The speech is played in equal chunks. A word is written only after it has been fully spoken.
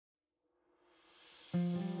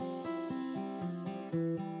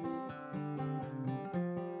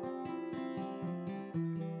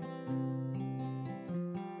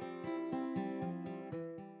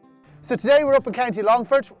So today we're up in County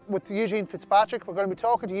Longford with Eugene Fitzpatrick. We're going to be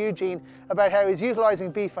talking to Eugene about how he's utilising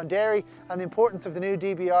beef on dairy and the importance of the new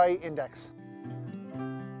DBI index.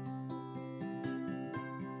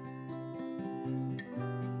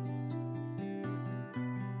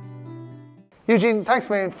 Eugene, thanks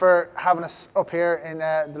a million for having us up here in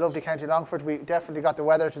the lovely County Longford. We definitely got the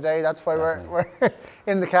weather today, that's why we're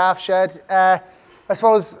in the calf shed. I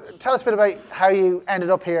suppose, tell us a bit about how you ended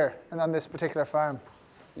up here and on this particular farm.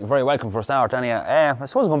 You're very welcome for a start, anyhow. I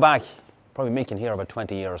suppose going back, probably milking here about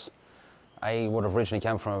 20 years. I would have originally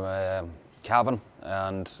come from Cavan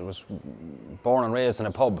and was born and raised in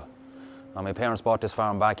a pub. And my parents bought this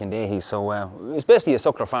farm back in Dahy, so it was basically a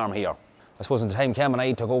suckler farm here. I suppose when the time came and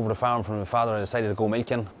I took over the farm from my father, I decided to go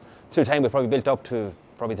milking. Through time we probably built up to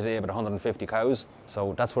probably today about 150 cows.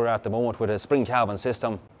 So that's where we're at the moment with a spring calving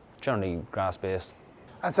system, generally grass based.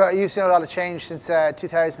 And so you've seen a lot of change since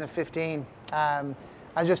 2015.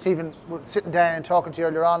 And just even sitting down and talking to you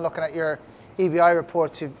earlier on, looking at your EBI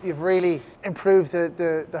reports, you've really improved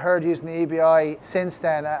the herd using the EBI since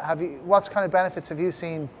then. What kind of benefits have you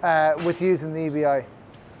seen with using the EBI?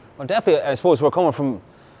 Well, definitely, I suppose we're coming from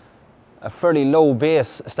a fairly low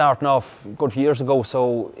base starting off a good few years ago,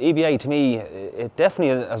 so EBI to me, it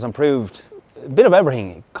definitely has improved a bit of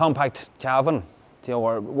everything. Compact calving, you know,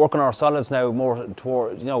 we're working our solids now more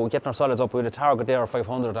toward, you know, getting our solids up with a target there of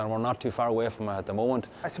 500 and we're not too far away from it at the moment.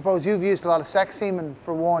 I suppose you've used a lot of sex semen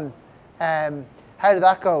for one. How did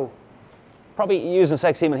that go? Probably using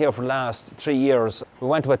sex semen here for the last 3 years. We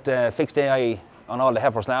went with fixed AI on all the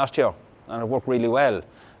heifers last year and it worked really well.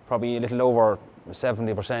 Probably a little over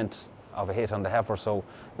 70% of a hit on the heifer, so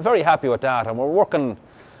we're very happy with that, and we're working,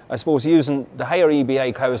 I suppose, using the higher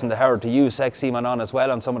EBI cows in the herd to use sex semen on as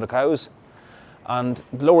well on some of the cows, and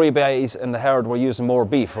the lower EBIs in the herd we're using more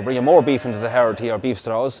beef. We're bringing more beef into the herd here, beef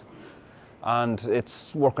straws, and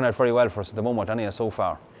it's working out very well for us at the moment anyway so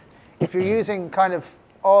far. If you're using kind of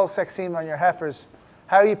all sex semen on your heifers,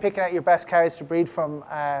 how are you picking out your best cows to breed from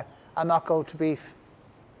and not go to beef?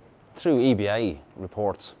 Through EBI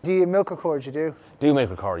reports. Do you milk record? You do? Do milk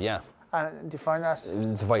record, yeah. And do you find that?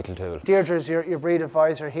 It's a vital tool. Deirdre's your breed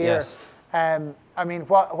advisor here. Yes. I mean,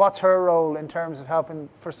 what's her role in terms of helping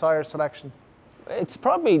for sire selection? It's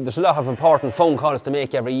probably, there's a lot of important phone calls to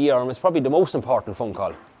make every year, and it's probably the most important phone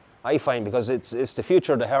call, I find, because it's the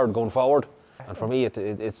future of the herd going forward. And for me,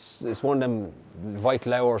 it's one of them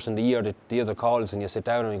vital hours in the year that the other calls and you sit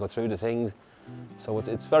down and you go through the things. So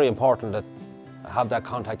it's very important that I have that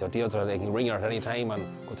contact with the other, they can ring her at any time and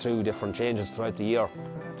go through different changes throughout the year.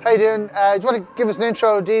 How you doing? Do you want to give us an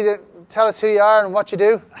intro, Dee, to tell us who you are and what you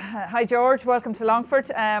do? Hi George, welcome to Longford.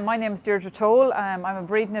 My name is Deirdre Toll. I'm a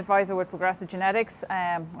breeding advisor with Progressive Genetics.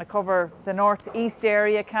 I cover the north east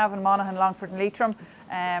area, Cavan, Monaghan, Longford and Leitrim.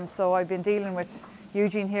 So I've been dealing with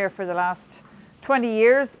Eugene here for the last 20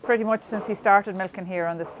 years, pretty much since he started milking here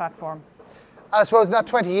on this platform. And I suppose in that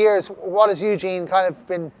 20 years, what has Eugene kind of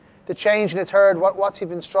been the change in his herd? What's he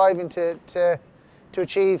been striving to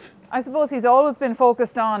achieve? I suppose he's always been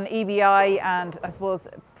focused on EBI and I suppose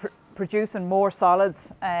producing more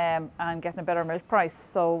solids and getting a better milk price.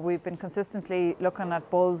 So we've been consistently looking at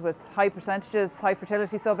bulls with high percentages, high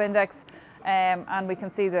fertility sub-index, and we can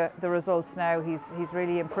see the results now. He's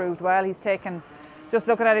really improved well. He's taken, just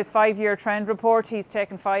looking at his 5-year trend report, he's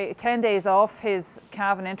taken 10 days off his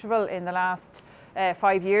calving interval in the last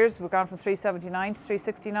 5 years. We've gone from 379 to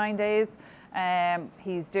 369 days.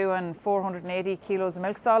 He's doing 480 kilos of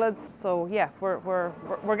milk solids. So yeah, we're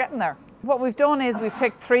getting there. What we've done is we've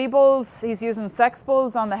picked 3 bulls. He's using sex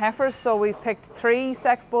bulls on the heifers. So we've picked 3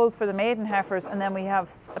 sex bulls for the maiden heifers, and then we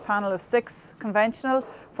have a panel of 6 conventional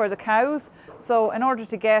for the cows. So in order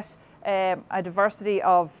to get a diversity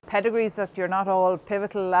of pedigrees, that you're not all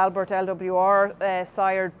pivotal Albert LWR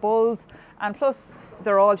sired bulls, and plus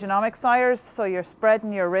they're all genomic sires, so you're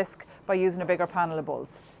spreading your risk by using a bigger panel of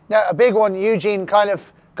bulls. Now, a big one, Eugene kind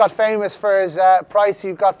of got famous for his price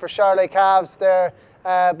you got for Charolais calves there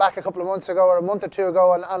back a couple of months ago or a month or 2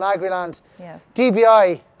 ago on Agriland. Yes.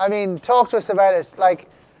 DBI, I mean, talk to us about it. Like,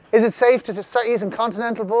 is it safe to start using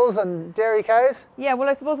continental bulls on dairy cows? Yeah, well,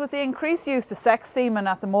 I suppose with the increased use of sex semen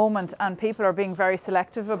at the moment, and people are being very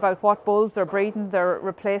selective about what bulls they're breeding their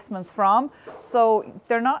replacements from, so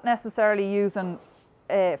they're not necessarily using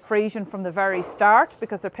Frisian from the very start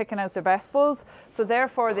because they're picking out the best bulls. So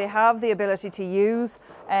therefore they have the ability to use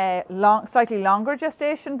slightly longer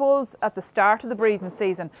gestation bulls at the start of the breeding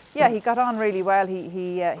season. Yeah, he got on really well.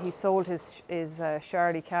 He sold his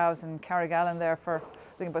Charolais calves in Carrigallen there for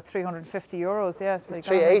I think about €350. Yes, so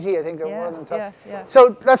 380, I think. Yeah, one of them. Yeah.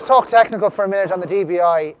 So let's talk technical for a minute on the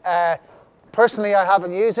DBI. Personally, I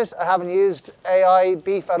haven't used it. I haven't used AI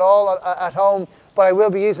beef at all at home, but I will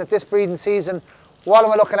be using it this breeding season. What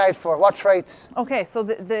am I looking out for? What traits? Okay, so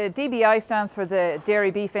the DBI stands for the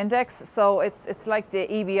Dairy Beef Index. So it's like the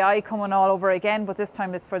EBI coming all over again, but this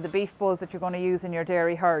time it's for the beef bulls that you're going to use in your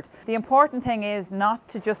dairy herd. The important thing is not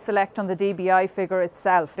to just select on the DBI figure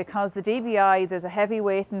itself, because the DBI, there's a heavy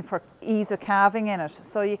weighting for ease of calving in it.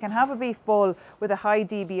 So you can have a beef bull with a high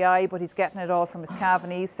DBI, but he's getting it all from his calf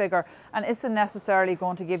and ease figure, and isn't necessarily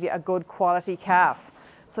going to give you a good quality calf.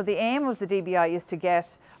 So the aim of the DBI is to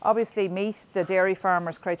obviously meet the dairy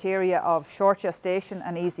farmer's criteria of short gestation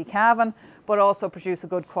and easy calving, but also produce a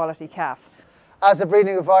good quality calf. As a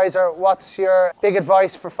breeding advisor, what's your big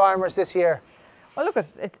advice for farmers this year? Well, look,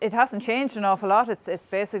 it hasn't changed an awful lot. It's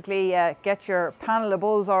basically get your panel of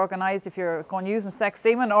bulls organised. If you're going using sex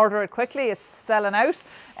semen, order it quickly. It's selling out.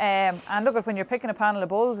 And look, when you're picking a panel of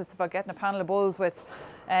bulls, it's about getting a panel of bulls with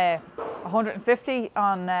 150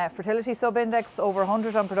 on fertility sub-index, over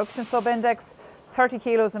 100 on production sub-index, 30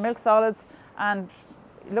 kilos of milk solids, and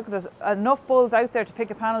look, there's enough bulls out there to pick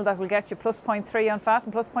a panel that will get you plus 0.3 on fat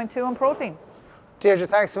and plus 0.2 on protein. Deirdre,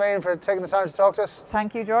 thanks a million for taking the time to talk to us.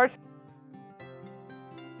 Thank you, George.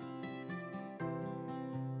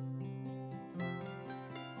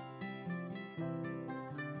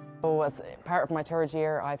 So as part of my third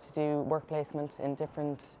year, I have to do work placement in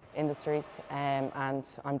different industries, and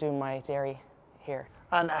I'm doing my dairy here.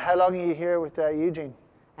 And how long are you here with Eugene?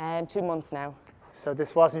 2 months now. So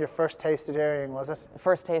this wasn't your first taste of dairying, was it?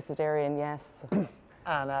 First taste of dairying, yes.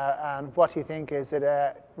 And what do you think? Is it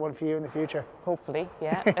one for you in the future? Hopefully,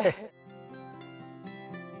 yeah.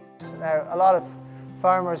 Now, a lot of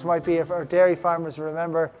farmers might be, or dairy farmers,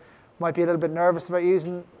 remember, might be a little bit nervous about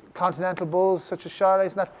using continental bulls such as Charolais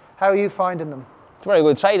and that. How are you finding them? It's very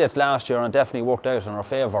good. Tried it last year and it definitely worked out in our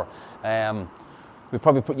favour. We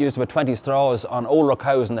probably used about 20 straws on older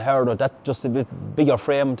cows in the herd, with that just a bit bigger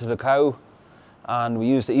frame to the cow, and we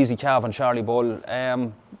used the easy calf on Charlie bull.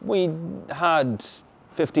 We had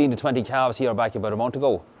 15 to 20 calves here back about a month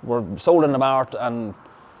ago. We're sold in the mart and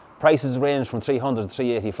prices range from 300 to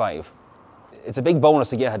 385. It's a big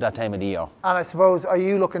bonus to get at that time of the year. And I suppose, are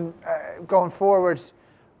you looking, going forward,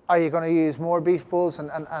 are you going to use more beef bulls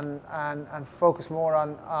and focus more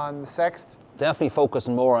on the sexed? Definitely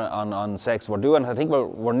focusing more on sex. I think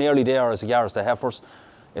we're nearly there as regards to heifers.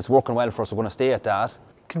 It's working well for us. We're going to stay at that.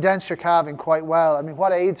 Condensed your calving quite well. I mean,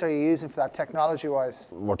 what aids are you using for that technology-wise?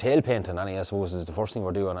 We're tail painting, I suppose, is the first thing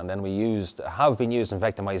we're doing, and then have been using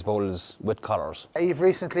vectomised bulls with collars. You've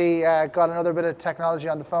recently got another bit of technology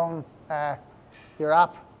on the phone, your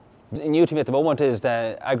app. New to me at the moment is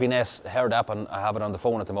the AgriNet HerdApp, and I have it on the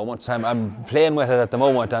phone at the moment. So I'm playing with it at the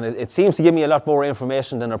moment, and it seems to give me a lot more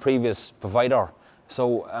information than our previous provider.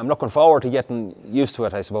 So I'm looking forward to getting used to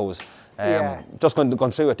it, I suppose. Yeah. Just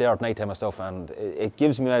going through it there at night time and stuff, and it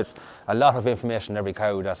gives me out a lot of information every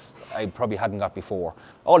cow that I probably hadn't got before.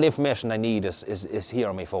 All the information I need is here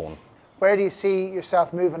on my phone. Where do you see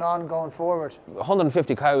yourself moving on going forward?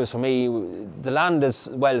 150 cows for me. The land is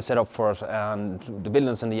well set up for it, and the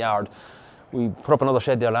buildings in the yard. We put up another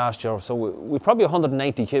shed there last year, so we probably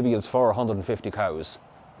 190 cubicles for 150 cows.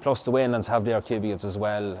 Plus the Waylands have their cubicles as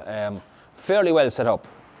well. Fairly well set up.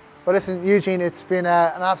 Well, listen, Eugene, it's been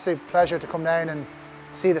an absolute pleasure to come down and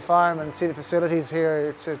see the farm and see the facilities here.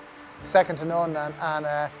 It's a second to none,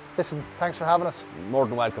 and listen, thanks for having us. More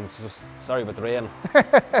than welcome. Just sorry about the rain.